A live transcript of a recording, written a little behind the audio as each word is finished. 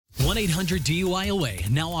1-800-DUI-AWAY,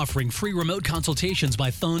 now offering free remote consultations by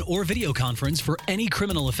phone or video conference for any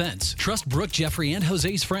criminal offense. Trust Brooke, Jeffrey, and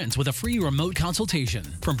Jose's friends with a free remote consultation.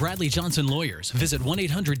 From Bradley Johnson Lawyers, visit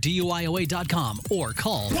 1-800-DUI-AWAY.com or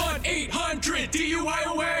call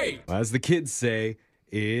 1-800-DUI-AWAY. As the kids say,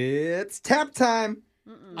 it's tap time.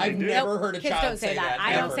 I've never heard a Kids child don't say that.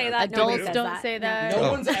 I ever. don't say that. Adults Nobody says don't that. say that.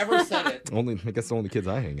 No one's ever said it. I guess the only kids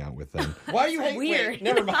I hang out with then. Why are you hating? Weird. Wait,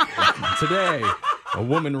 never mind. Today, a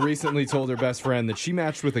woman recently told her best friend that she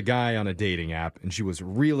matched with a guy on a dating app, and she was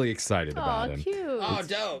really excited about Aw, him. cute. Oh,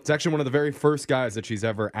 dope. It's actually one of the very first guys that she's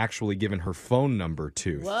ever actually given her phone number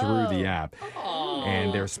to through the app.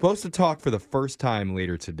 And they're supposed to talk for the first time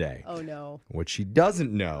later today. Oh, no. What she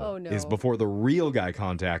doesn't know Oh, no. is before the real guy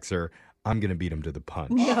contacts her, I'm going to beat him to the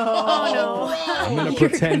punch. Oh, no. I'm going to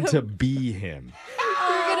pretend to be him.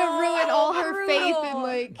 You're going to ruin all her faith in,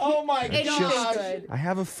 like, Oh, my anything gosh. good. I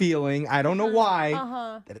have a feeling, I don't know why,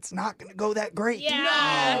 Uh-huh. that it's not going to go that great.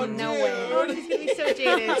 Yeah. No way. Oh, he's going to be so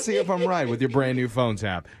jaded. Let's see if I'm right with your brand new phone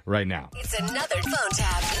tap right now. It's another phone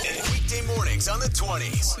tap. Weekday mornings on the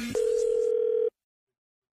 20s.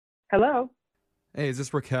 Hello, Hey, is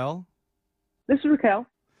this Raquel? this is Raquel.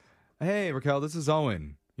 Hey, Raquel, this is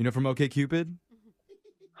Owen. You know from OkCupid?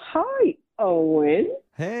 Hi, Owen.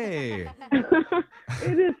 Hey.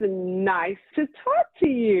 It is nice to talk to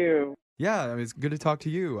you. Yeah, I mean, it's good to talk to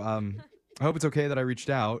you. I hope it's okay that I reached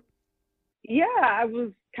out. Yeah, I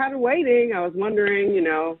was kind of waiting. I was wondering,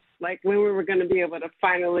 like when we were going to be able to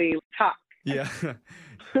finally talk. Yeah.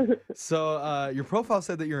 So your profile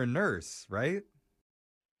said that you're a nurse, right?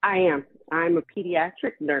 I am. I'm a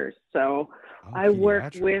pediatric nurse, so I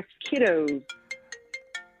work pediatric. with kiddos.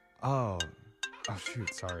 Oh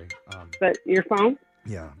shoot, sorry. But your phone?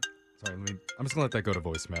 Yeah. Sorry, I'm just gonna let that go to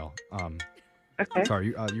voicemail. Okay.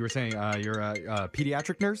 Sorry, you were saying you're a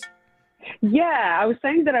pediatric nurse? Yeah, I was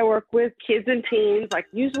saying that I work with kids and teens. Like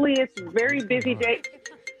usually it's very busy day.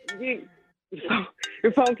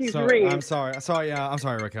 Your phone keeps ringing. I'm sorry. I'm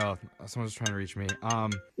sorry, Raquel. Someone's trying to reach me.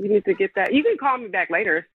 You need to get that. You can call me back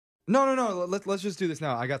later. No. Let's just do this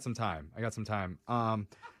now. I got some time.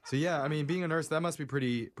 So yeah, I mean, being a nurse, that must be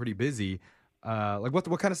pretty busy. Like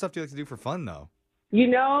what kind of stuff do you like to do for fun though?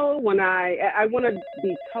 When I want to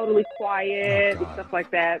be totally quiet and stuff like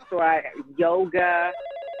that, so yoga.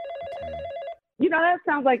 Okay. That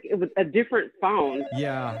sounds like it was a different phone.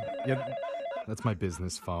 Yeah. That's my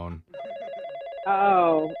business phone.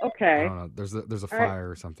 Oh, I okay. don't know. There's a All right. fire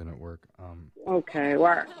or something at work. Okay.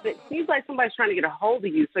 Well, it seems like somebody's trying to get a hold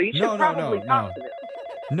of you, so you should probably talk to them.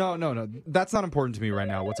 No. That's not important to me right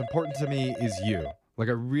now. What's important to me is you. Like,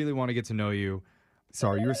 I really want to get to know you.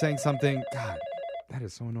 Sorry, you were saying something. God, that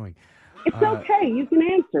is so annoying. It's okay. You can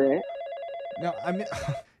answer it. No, I mean,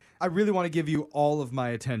 I really want to give you all of my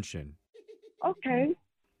attention. Okay.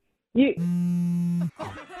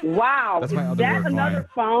 Wow. That's my Is other that work another line.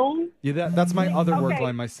 phone? Yeah, that's my other work Okay.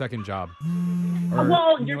 line, my second job.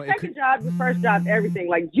 Your second job, your first job, everything.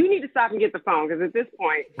 Like, you need to stop and get the phone, because at this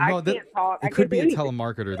point, I can't talk. I It could can't be do a anything.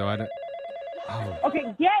 telemarketer, though. I don't. Oh. Okay,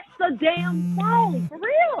 get the damn phone, for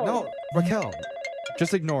real. No, Raquel,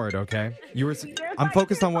 just ignore it, okay? I'm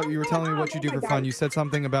focused on what you were telling me what you do for fun. You said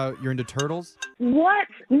something about you're into turtles? What?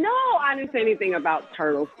 No, I didn't say anything about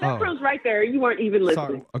turtles. That Oh. proves right there. You weren't even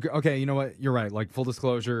listening. Sorry. Okay, you know what? You're right. Like, full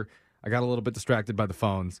disclosure, I got a little bit distracted by the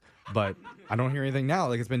phones, but I don't hear anything now.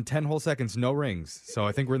 Like, it's been 10 whole seconds, no rings. So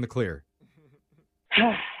I think we're in the clear.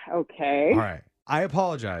 Okay. All right. I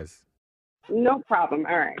apologize. No problem.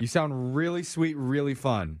 All right. You sound really sweet, really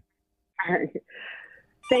fun. All right.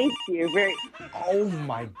 Thank you. Oh,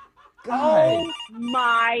 my Oh,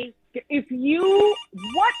 my.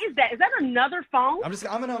 What is that? Is that another phone? I'm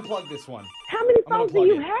going to unplug this one. How many I'm gonna phones do plug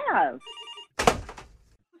you it. have?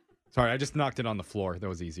 Sorry, I just knocked it on the floor. That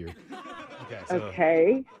was easier. Okay.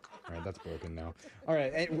 Okay. All right, that's broken now. All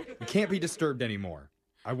right, and we can't be disturbed anymore.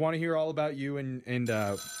 I want to hear all about you and You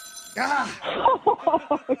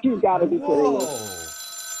gotta be kidding me.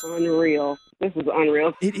 Whoa. Unreal. This is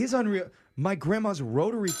unreal. It is unreal. My grandma's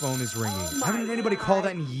rotary phone is ringing. I haven't had anybody call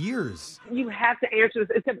that in years. You have to answer this.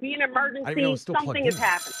 It could be an I didn't know it emergency. was still Something plugged has in.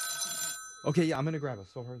 happened. Okay, yeah, I'm gonna grab it.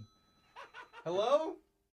 So hurry. Hello?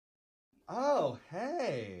 Oh,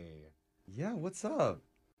 hey. Yeah, what's up?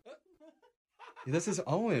 This is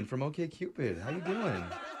Owen from OkCupid. How you doing?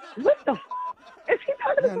 What the? Is he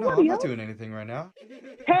talking to Yeah, no, somebody I'm not else? doing anything right now.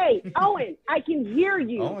 Hey, Owen, I can hear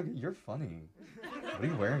you. Oh, you're funny. What are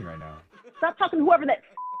you wearing right now? Stop talking to whoever that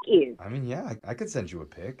is. I mean, yeah, I could send you a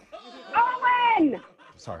pic. Owen!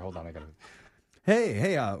 Sorry, hold on, I gotta.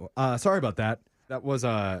 Hey, sorry about that. That was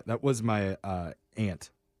my aunt.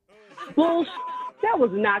 Bull. That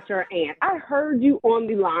was not your aunt. I heard you on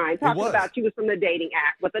the line talking was. about you was from the dating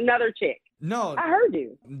app with another chick. No, I heard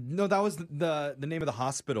you. no, that was the name of the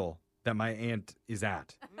hospital that my aunt is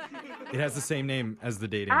at. It has the same name as the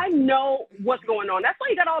dating. I know what's going on. That's why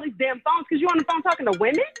you got all these damn phones, because you're on the phone talking to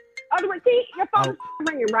women. Otherwise, see, your phone's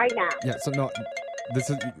ringing right now. Yeah, so no, this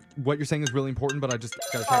is what you're saying is really important, but I just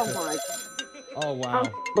gotta check Oh, this. my. Oh, wow.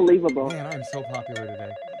 Unbelievable. Man, I'm so popular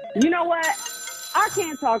today. You know what? I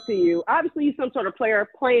can't talk to you. Obviously, you're some sort of player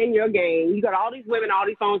playing your game. You got all these women, all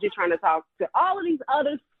these phones you're trying to talk to, all of these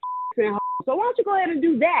other and so why don't you go ahead and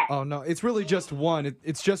do that? Oh, no, it's really just one.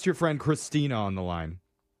 It's just your friend Christina on the line.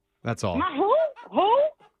 That's all. My who? Who?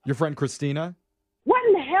 Your friend Christina? What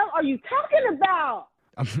in the hell are you talking about?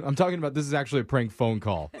 I'm talking about, this is actually a prank phone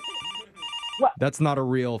call. What? That's not a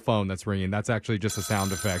real phone that's ringing. That's actually just a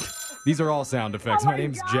sound effect. These are all sound effects. Oh my my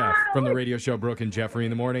name's God. Jeff from the radio show Brooke and Jeffrey in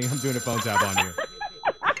the Morning. I'm doing a phone tap on you.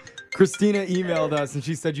 Christina emailed us and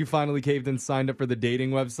she said you finally caved and signed up for the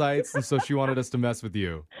dating websites, and so she wanted us to mess with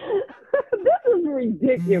you. This is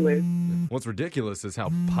ridiculous. What's ridiculous is how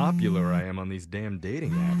popular I am on these damn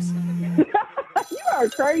dating apps. You are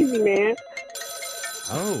crazy, man.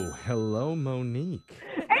 Oh, hello, Monique.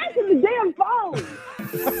 Answer the damn phone.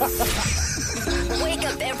 Wake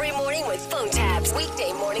up every morning with phone taps.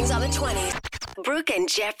 Weekday mornings on the 20s. Brooke and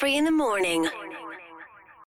Jeffrey in the morning.